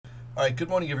All right, good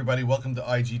morning, everybody. Welcome to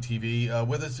IGTV.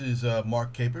 With us is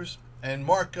Mark Capers. And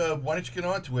Mark, why don't you get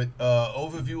on to it?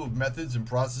 Overview of methods and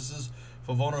processes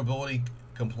for vulnerability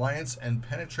compliance and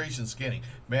penetration scanning.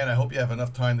 Man, I hope you have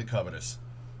enough time to cover this.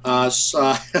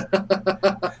 So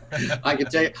I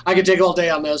could take all day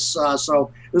on this.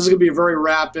 So this is going to be a very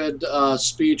rapid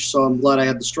speech. So I'm glad I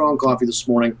had the strong coffee this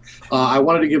morning. I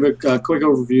wanted to give a quick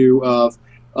overview of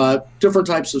different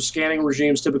types of scanning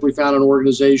regimes typically found in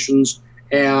organizations.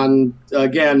 And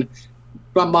again,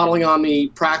 modeling on the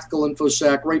practical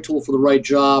InfoSec, right tool for the right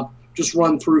job. Just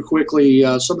run through quickly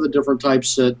some of the different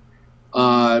types that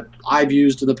I've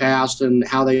used in the past and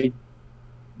how they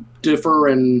differ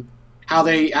and how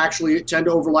they actually tend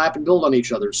to overlap and build on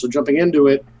each other. So jumping into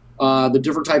it, the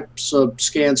different types of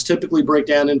scans typically break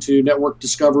down into network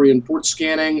discovery and port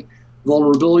scanning,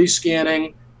 vulnerability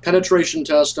scanning, penetration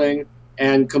testing,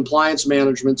 and compliance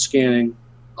management scanning.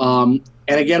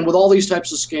 And again, with all these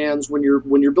types of scans, when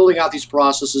you're building out these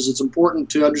processes, it's important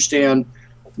to understand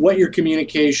what your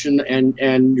communication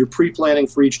and your pre-planning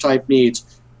for each type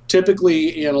needs.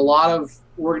 Typically, in a lot of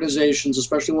organizations,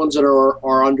 especially ones that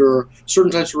are under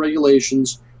certain types of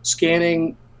regulations,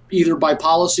 scanning either by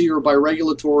policy or by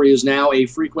regulatory is now a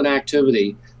frequent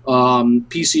activity.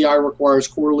 PCI requires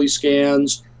quarterly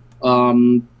scans.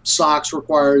 SOX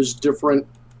requires different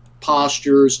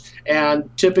postures, and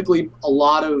typically a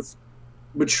lot of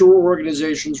mature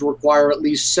organizations require at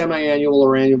least semi-annual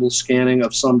or annual scanning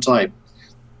of some type.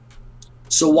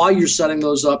 So while you're setting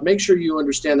those up, make sure you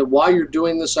understand that while you're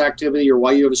doing this activity or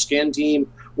while you have a scan team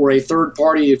or a third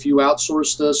party, if you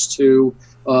outsource this to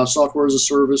software as a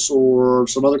service or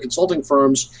some other consulting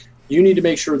firms, you need to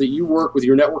make sure that you work with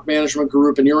your network management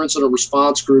group and your incident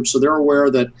response group so they're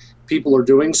aware that people are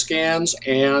doing scans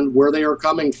and where they are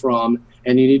coming from.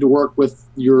 And you need to work with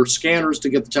your scanners to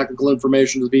get the technical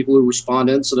information to the people who respond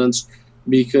to incidents,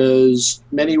 because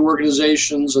many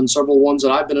organizations and several ones that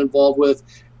I've been involved with,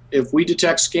 if we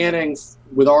detect scanning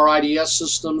with our IDS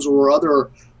systems or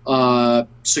other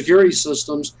security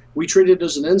systems, we treat it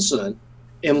as an incident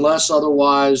unless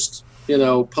otherwise,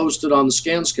 posted on the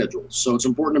scan schedule. So it's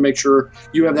important to make sure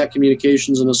you have that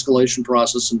communications and escalation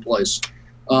process in place.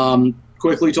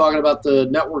 Quickly talking about the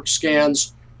network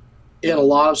scans. In a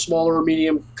lot of smaller or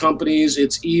medium companies,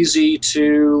 it's easy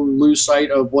to lose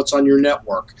sight of what's on your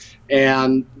network.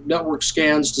 And network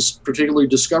scans, particularly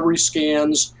discovery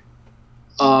scans,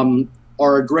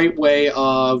 are a great way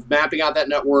of mapping out that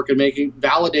network and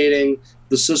validating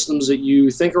the systems that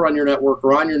you think are on your network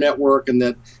or on your network, and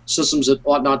that systems that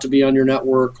ought not to be on your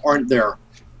network aren't there.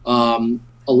 A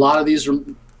lot of these are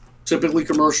typically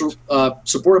commercial,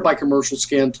 supported by commercial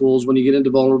scan tools. When you get into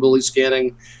vulnerability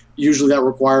scanning, usually that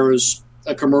requires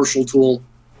a commercial tool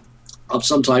of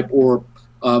some type or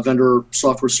vendor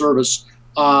software service.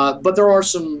 But there are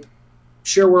some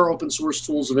shareware open source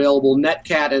tools available.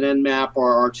 Netcat and Nmap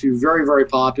are two very, very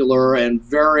popular and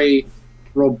very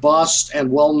robust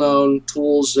and well-known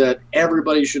tools that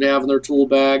everybody should have in their tool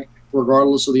bag,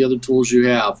 regardless of the other tools you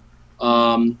have.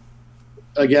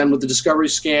 Again, with the discovery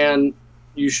scan,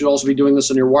 you should also be doing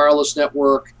this on your wireless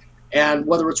network. And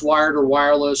whether it's wired or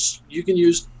wireless, you can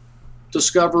use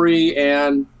discovery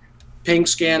and ping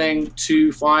scanning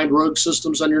to find rogue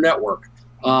systems on your network.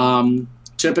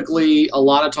 Typically, a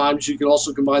lot of times you can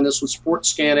also combine this with port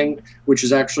scanning, which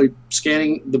is actually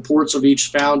scanning the ports of each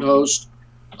found host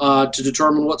to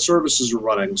determine what services are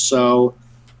running. So,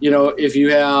 if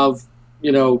you have,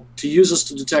 to use this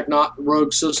to detect not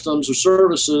rogue systems or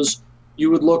services, you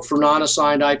would look for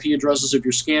non-assigned IP addresses if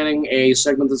you're scanning a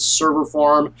segment that's a server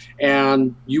farm,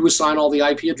 and you assign all the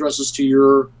IP addresses to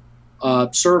your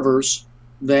servers.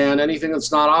 Then anything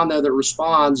that's not on there that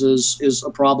responds is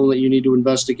a problem that you need to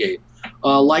investigate.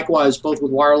 Likewise, both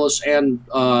with wireless and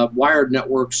wired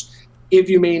networks, if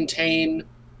you maintain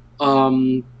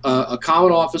a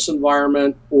common office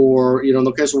environment, or in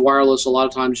the case of wireless, a lot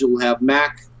of times you'll have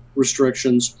MAC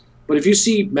restrictions. But if you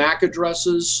see MAC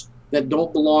addresses that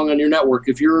don't belong on your network,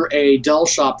 if you're a Dell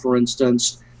shop, for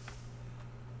instance,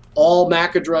 all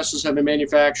MAC addresses have a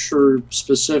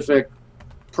manufacturer-specific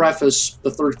preface.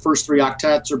 The first three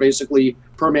octets are basically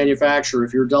per manufacturer.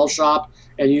 If you're a Dell shop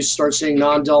and you start seeing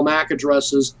non-Dell MAC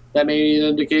addresses, that may be an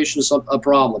indication of a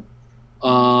problem.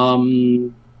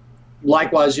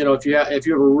 Likewise, if you have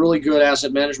a really good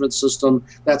asset management system,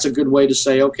 that's a good way to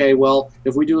say, okay, well,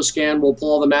 if we do a scan, we'll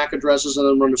pull all the MAC addresses and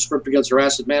then run a script against our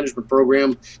asset management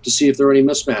program to see if there are any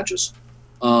mismatches.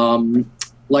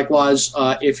 Likewise,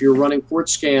 if you're running port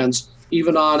scans,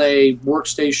 even on a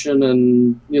workstation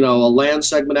and a LAN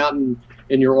segment out in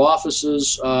your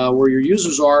offices where your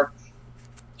users are,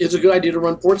 it's a good idea to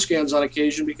run port scans on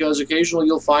occasion, because occasionally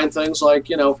you'll find things like,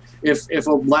 if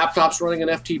a laptop's running an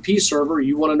FTP server,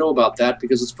 you want to know about that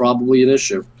because it's probably an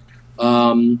issue.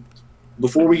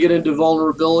 Before we get into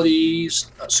vulnerability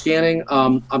scanning,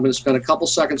 I'm going to spend a couple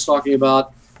seconds talking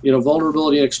about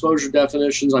vulnerability and exposure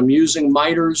definitions. I'm using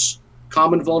MITRE's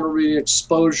common vulnerability and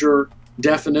exposure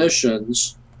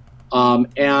definitions,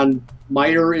 and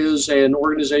MITRE is an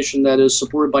organization that is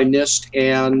supported by NIST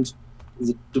and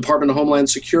the Department of Homeland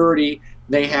Security.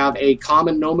 They have a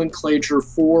common nomenclature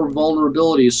for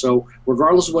vulnerabilities. So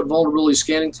regardless of what vulnerability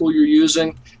scanning tool you're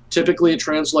using, typically it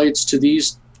translates to the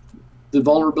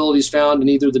vulnerabilities found in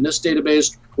either the NIST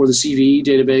database or the CVE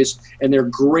database, and they're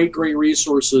great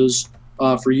resources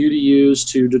for you to use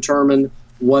to determine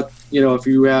what, if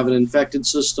you have an infected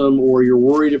system or you're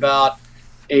worried about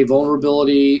a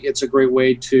vulnerability. It's a great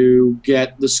way to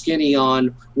get the skinny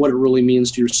on what it really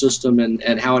means to your system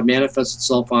and how it manifests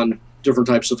itself on different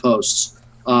types of hosts.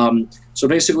 So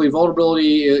basically,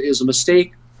 vulnerability is a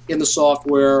mistake in the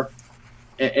software,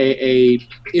 a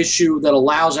issue that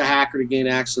allows a hacker to gain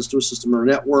access to a system or a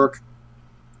network.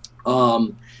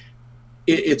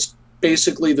 It's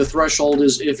basically, the threshold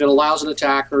is if it allows an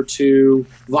attacker to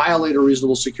violate a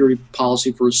reasonable security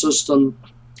policy for a system.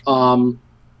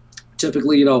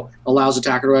 Typically, allows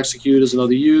attacker to execute as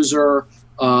another user,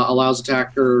 allows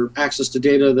attacker access to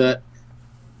data that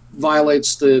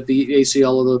violates the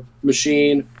ACL of the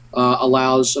machine,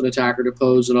 allows an attacker to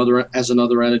pose as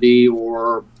another entity,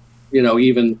 or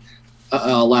even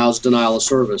allows denial of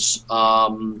service.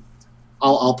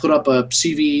 I'll put up a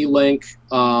CVE link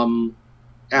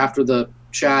after the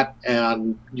chat,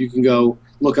 and you can go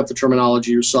look up the terminology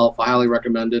yourself. I highly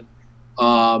recommend it.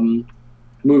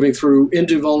 Moving through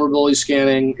into vulnerability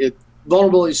scanning,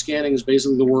 vulnerability scanning is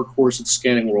basically the workhorse of the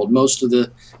scanning world. Most of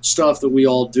the stuff that we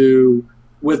all do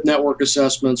with network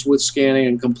assessments, with scanning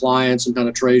and compliance and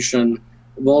penetration,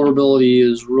 vulnerability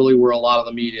is really where a lot of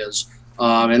the meat is.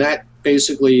 And that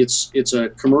basically, it's a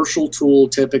commercial tool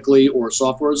typically, or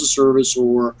software as a service,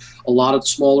 or a lot of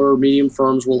smaller, medium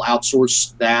firms will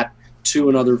outsource that to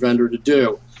another vendor to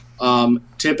do.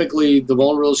 Typically, the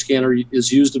vulnerability scanner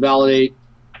is used to validate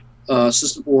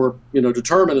system, or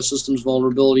determine a system's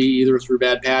vulnerability either through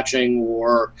bad patching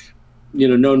or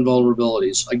known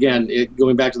vulnerabilities. Again,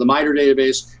 going back to the MITRE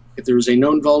database, if there is a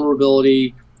known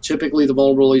vulnerability, typically the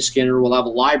vulnerability scanner will have a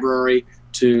library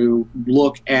to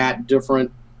look at different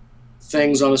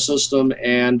things on a system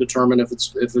and determine if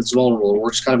it's vulnerable. It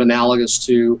works kind of analogous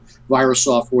to virus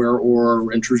software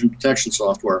or intrusion detection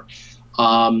software.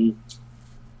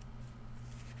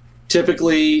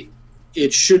 Typically,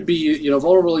 it should be,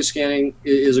 vulnerability scanning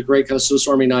is a great kind of Swiss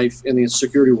Army knife in the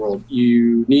security world.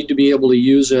 You need to be able to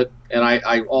use it, and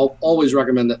I always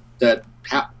recommend that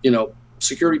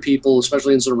security people,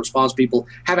 especially incident response people,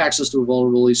 have access to a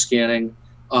vulnerability scanning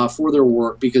for their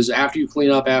work, because after you clean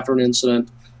up after an incident,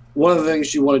 one of the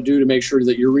things you want to do to make sure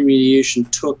that your remediation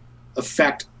took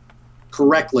effect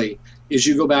correctly is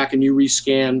you go back and you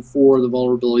rescan for the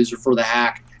vulnerabilities or for the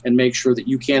hack, and make sure that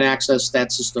you can access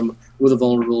that system with a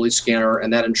vulnerability scanner,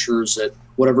 and that ensures that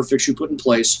whatever fix you put in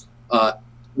place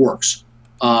works.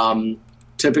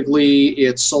 Typically,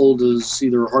 it's sold as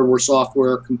either hardware,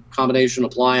 software, combination,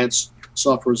 appliance,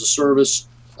 software as a service.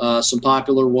 Some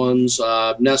popular ones,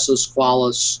 Nessus,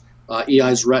 Qualys,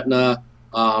 EI's Retina,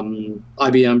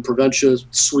 IBM Prevention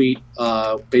Suite.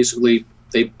 Basically,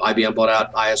 IBM bought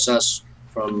out ISS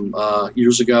from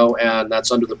years ago, and that's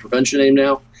under the Prevention name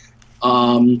now.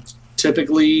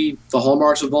 Typically, the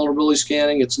hallmarks of vulnerability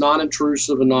scanning, it's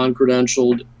non-intrusive and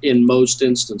non-credentialed in most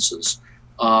instances.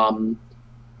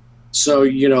 So,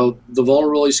 the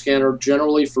vulnerability scanner,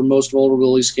 generally for most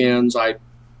vulnerability scans, I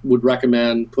would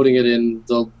recommend putting it in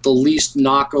the least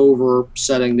knockover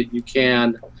setting that you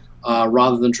can,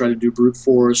 rather than try to do brute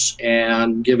force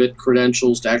and give it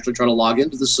credentials to actually try to log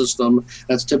into the system.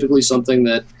 That's typically something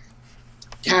that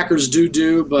hackers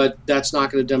do, but that's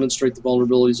not going to demonstrate the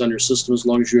vulnerabilities on your system as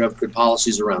long as you have good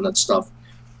policies around that stuff.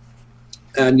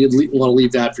 And you'd want to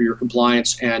leave that for your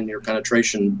compliance and your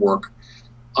penetration work.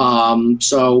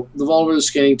 So the vulnerability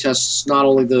scanning tests not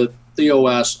only the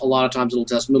OS, a lot of times it'll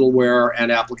test middleware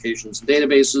and applications and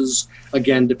databases.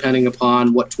 Again, depending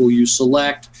upon what tool you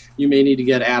select, you may need to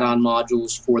get add-on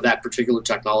modules for that particular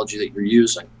technology that you're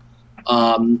using.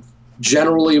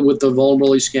 Generally, with the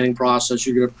vulnerability scanning process,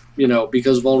 you're going to,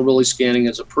 because vulnerability scanning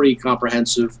is a pretty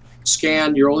comprehensive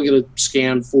scan, you're only going to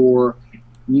scan for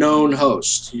known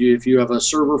hosts. If you have a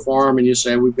server farm and you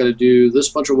say, we've got to do this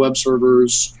bunch of web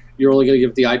servers, you're only going to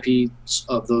give the IPs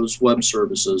of those web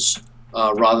services,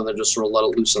 rather than just sort of let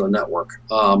it loose on a network,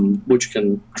 which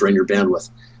can drain your bandwidth.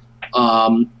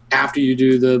 After you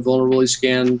do the vulnerability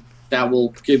scan, that will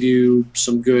give you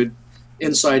some good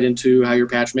insight into how your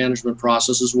patch management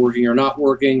process is working or not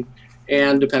working.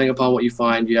 And depending upon what you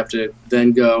find, you have to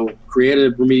then go create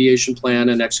a remediation plan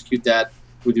and execute that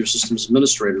with your systems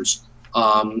administrators.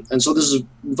 And so this is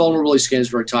vulnerability scan is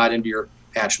very tied into your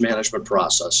patch management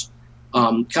process.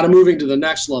 Kind of moving to the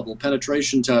next level,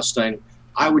 penetration testing.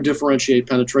 I would differentiate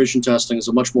penetration testing as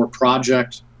a much more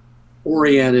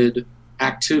project-oriented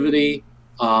activity.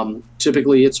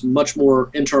 Typically, it's much more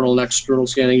internal and external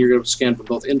scanning. You're going to scan for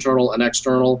both internal and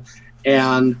external,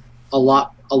 and a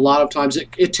lot of times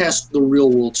it tests the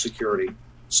real-world security.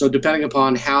 So depending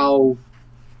upon how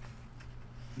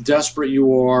desperate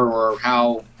you are or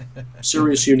how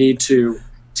serious you need to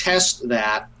test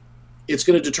that, it's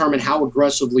going to determine how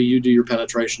aggressively you do your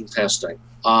penetration testing.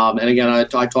 And again, I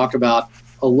talked about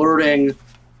alerting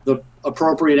the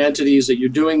appropriate entities that you're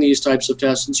doing these types of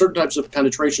tests and certain types of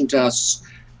penetration tests.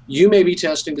 You may be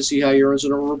testing to see how your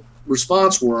incident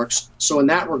response works. So in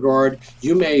that regard,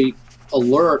 you may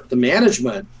alert the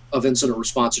management of incident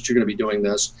response that you're going to be doing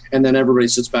this, and then everybody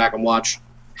sits back and watch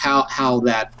how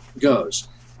that goes.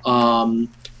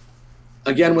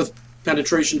 Again, with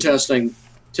penetration testing,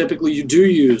 typically you do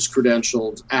use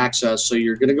credentialed access, so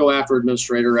you're going to go after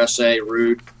administrator, SA,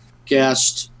 root,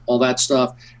 guest, all that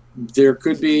stuff. There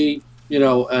could be,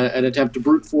 an attempt to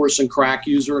brute force and crack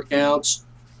user accounts.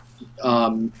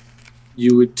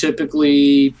 You would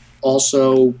typically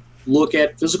also look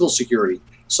at physical security.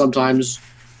 Sometimes,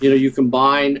 you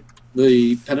combine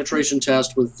the penetration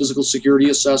test with physical security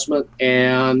assessment,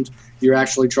 and you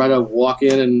actually try to walk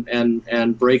in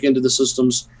and break into the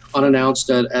systems unannounced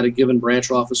at a given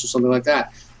branch office or something like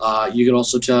that. You can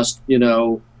also test,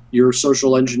 your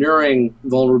social engineering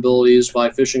vulnerabilities by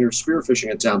phishing or spear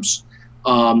phishing attempts.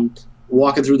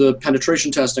 Walking through the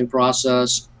penetration testing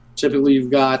process, typically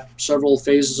you've got several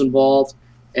phases involved,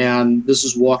 and this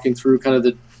is walking through kind of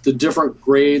the different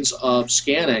grades of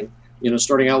scanning,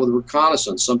 starting out with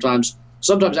reconnaissance. Sometimes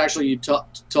actually you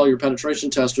tell your penetration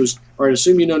testers, all right,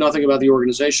 assume you know nothing about the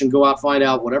organization, go out, find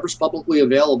out whatever's publicly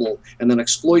available, and then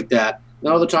exploit that. And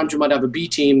other times you might have a B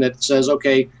team that says,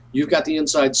 okay, you've got the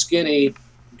inside skinny,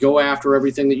 go after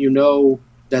everything that you know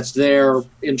that's there,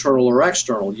 internal or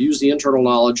external. Use the internal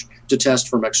knowledge to test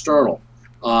from external.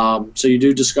 So you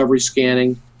do discovery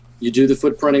scanning, you do the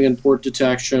footprinting and port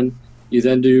detection, you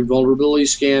then do vulnerability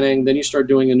scanning, then you start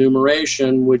doing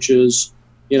enumeration, which is,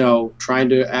 trying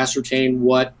to ascertain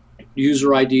what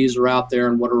user IDs are out there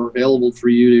and what are available for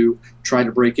you to try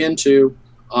to break into.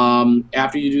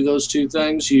 After you do those two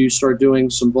things, you start doing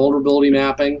some vulnerability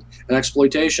mapping and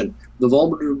exploitation. The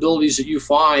vulnerabilities that you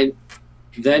find,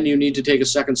 then you need to take a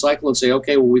second cycle and say,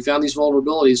 okay, well, we found these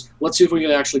vulnerabilities. Let's see if we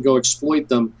can actually go exploit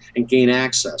them and gain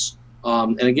access.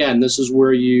 And again, this is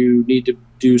where you need to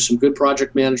do some good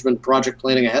project management, project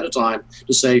planning ahead of time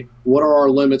to say, what are our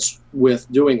limits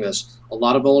with doing this? A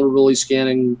lot of vulnerability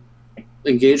scanning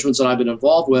engagements that I've been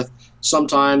involved with,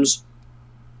 sometimes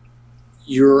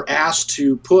you're asked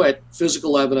to put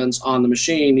physical evidence on the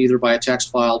machine, either by a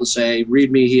text file to say,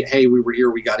 read me, hey, we were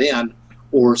here, we got in,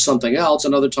 or something else.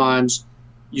 And other times,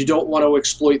 you don't want to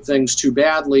exploit things too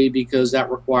badly because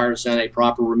that requires then a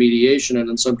proper remediation. And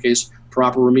in some cases,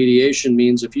 proper remediation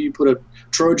means if you put a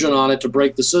Trojan on it to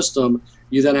break the system,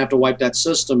 you then have to wipe that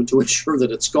system to ensure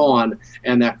that it's gone.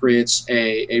 And that creates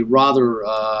a rather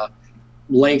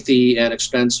lengthy and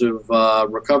expensive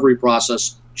recovery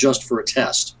process just for a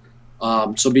test.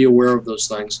 So be aware of those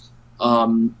things.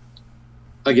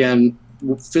 Again,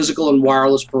 physical and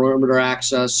wireless perimeter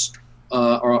access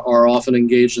are often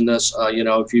engaged in this.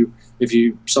 If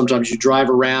you sometimes you drive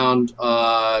around.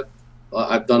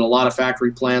 I've done a lot of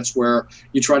factory plants where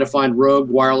you try to find rogue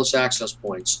wireless access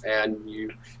points, and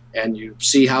you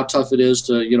see how tough it is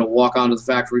to walk onto the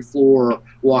factory floor or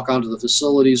walk onto the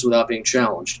facilities without being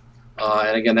challenged.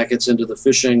 And again, that gets into the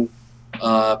phishing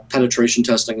penetration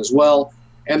testing as well.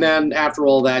 And then after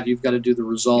all that, you've got to do the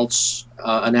results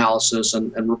analysis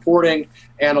and reporting.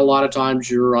 And a lot of times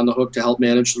you're on the hook to help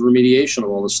manage the remediation of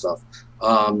all this stuff.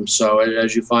 So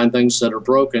as you find things that are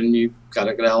broken, you kind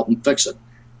of got to help them fix it.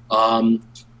 And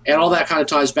all that kind of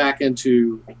ties back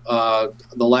into the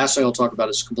last thing I'll talk about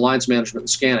is compliance management and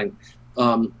scanning.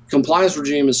 Compliance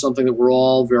regime is something that we're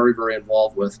all very, very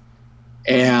involved with.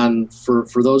 And for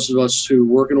those of us who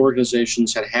work in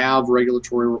organizations that have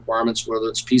regulatory requirements, whether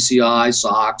it's PCI,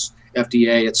 SOX,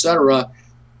 FDA, et cetera,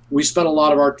 we spend a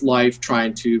lot of our life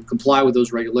trying to comply with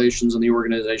those regulations, and the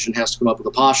organization has to come up with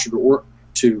a posture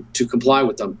to comply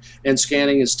with them. And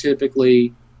scanning is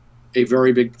typically a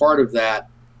very big part of that,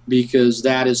 because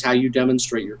that is how you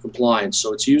demonstrate your compliance.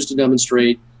 So it's used to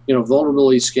demonstrate,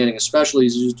 vulnerability scanning especially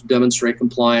is used to demonstrate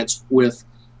compliance with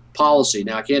policy.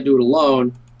 Now, I can't do it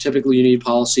alone. Typically, you need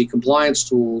policy compliance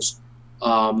tools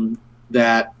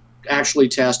that actually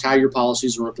test how your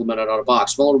policies are implemented out of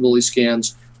box. Vulnerability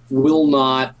scans will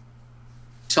not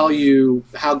tell you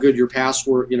how good your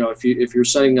password, if you're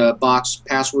setting a box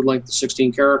password length to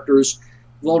 16 characters,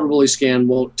 vulnerability scan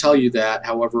won't tell you that.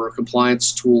 However, a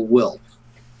compliance tool will.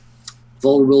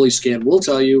 Vulnerability scan will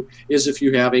tell you is if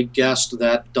you have a guest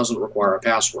that doesn't require a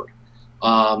password.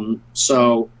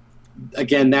 So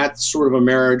again, that's sort of a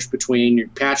marriage between your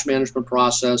patch management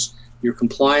process, your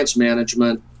compliance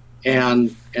management,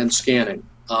 and scanning.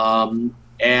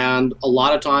 And a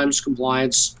lot of times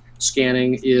compliance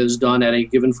scanning is done at a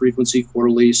given frequency,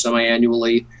 quarterly,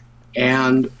 semi-annually,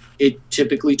 and it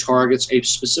typically targets a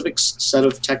specific set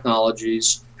of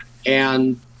technologies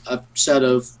and a set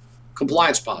of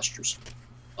compliance postures.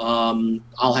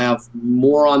 I'll have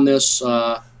more on this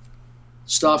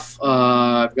stuff.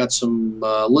 I've got some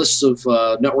lists of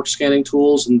network scanning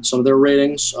tools and some of their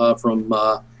ratings from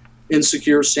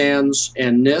Insecure, SANS,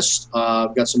 and NIST.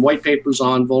 I've got some white papers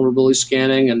on vulnerability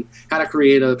scanning and how to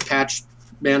create a patch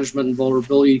management and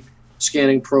vulnerability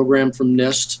scanning program from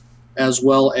NIST, as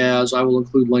well as I will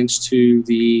include links to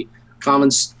the Common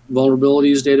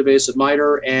Vulnerabilities database at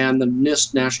MITRE and the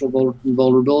NIST National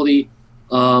Vulnerability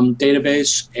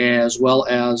database, as well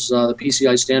as the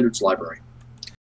PCI Standards Library.